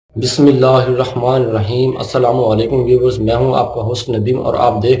बिस्मिल्लाहिर्रहमानिर्रहीम। अस्सलामु अलैकुम व्यूअर्स, मैं हूं आपका होस्ट नदीम और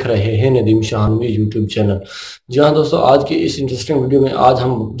आप देख रहे हैं नदीम शाहनवी यूट्यूब चैनल। जी हाँ दोस्तों, आज की इस इंटरेस्टिंग वीडियो में आज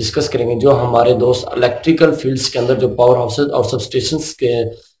हम डिस्कस करेंगे जो हमारे दोस्त इलेक्ट्रिकल फील्ड्स के अंदर जो पावर हाउसेज और सबस्टेशंस के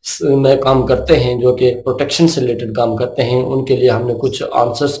में काम करते हैं, जो कि प्रोटेक्शन से रिलेटेड काम करते हैं, उनके लिए हमने कुछ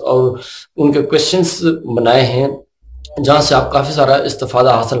आंसर्स और उनके क्वेश्चंस बनाए हैं जहाँ से आप काफ़ी सारा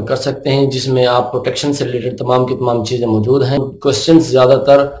इस्तेफादा हासिल कर सकते हैं, जिसमें आप प्रोटेक्शन से रिलेटेड तमाम की तमाम चीज़ें मौजूद हैं। क्वेश्चंस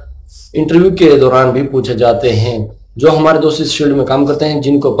ज़्यादातर इंटरव्यू के दौरान भी पूछे जाते हैं। जो हमारे दोस्त इस फील्ड में काम करते हैं,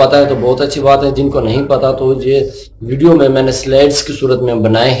 जिनको पता है तो बहुत अच्छी बात है, जिनको नहीं पता तो ये वीडियो में मैंने स्लाइड्स की सूरत में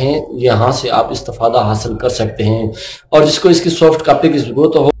बनाए हैं, यहाँ से आप इस्तेफादा हासिल कर सकते हैं। और जिसको इसकी सॉफ्ट कॉपी की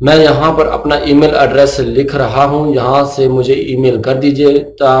जरूरत हो, मैं यहाँ पर अपना ईमेल एड्रेस लिख रहा हूँ, यहाँ से मुझे ईमेल कर दीजिए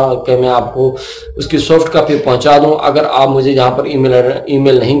ताकि मैं आपको उसकी सॉफ्ट कॉपी पहुँचा दूँ। अगर आप मुझे यहाँ पर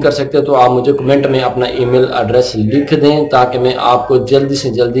ईमेल नहीं कर सकते तो आप मुझे कमेंट में अपना ईमेल एड्रेस लिख दें ताकि मैं आपको जल्दी से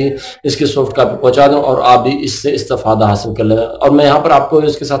जल्दी इसकी सॉफ्ट कॉपी पहुँचा दूँ और आप भी इससे इस्तेफादा हासिल कर लें। और मैं यहाँ पर आपको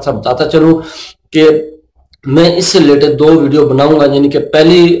इसके साथ साथ बताता चलूँ कि मैं इससे रिलेटेड दो वीडियो बनाऊंगा, यानी कि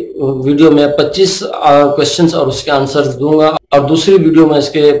पहली वीडियो में 25 क्वेश्चंस और उसके आंसर दूंगा और दूसरी वीडियो में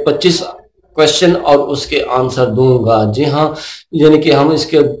इसके 25 क्वेश्चन और उसके आंसर दूंगा। जी हाँ, यानी कि हम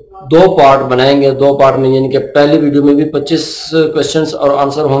इसके दो पार्ट बनाएंगे, दो पार्ट में, यानी कि पहली वीडियो में भी 25 क्वेश्चंस और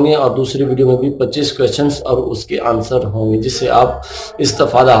आंसर होंगे और दूसरी वीडियो में भी 25 क्वेश्चंस और उसके आंसर होंगे, जिससे आप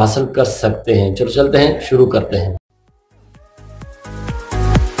इस्तेफादा हासिल कर सकते हैं। चलो चलते हैं, शुरू करते हैं।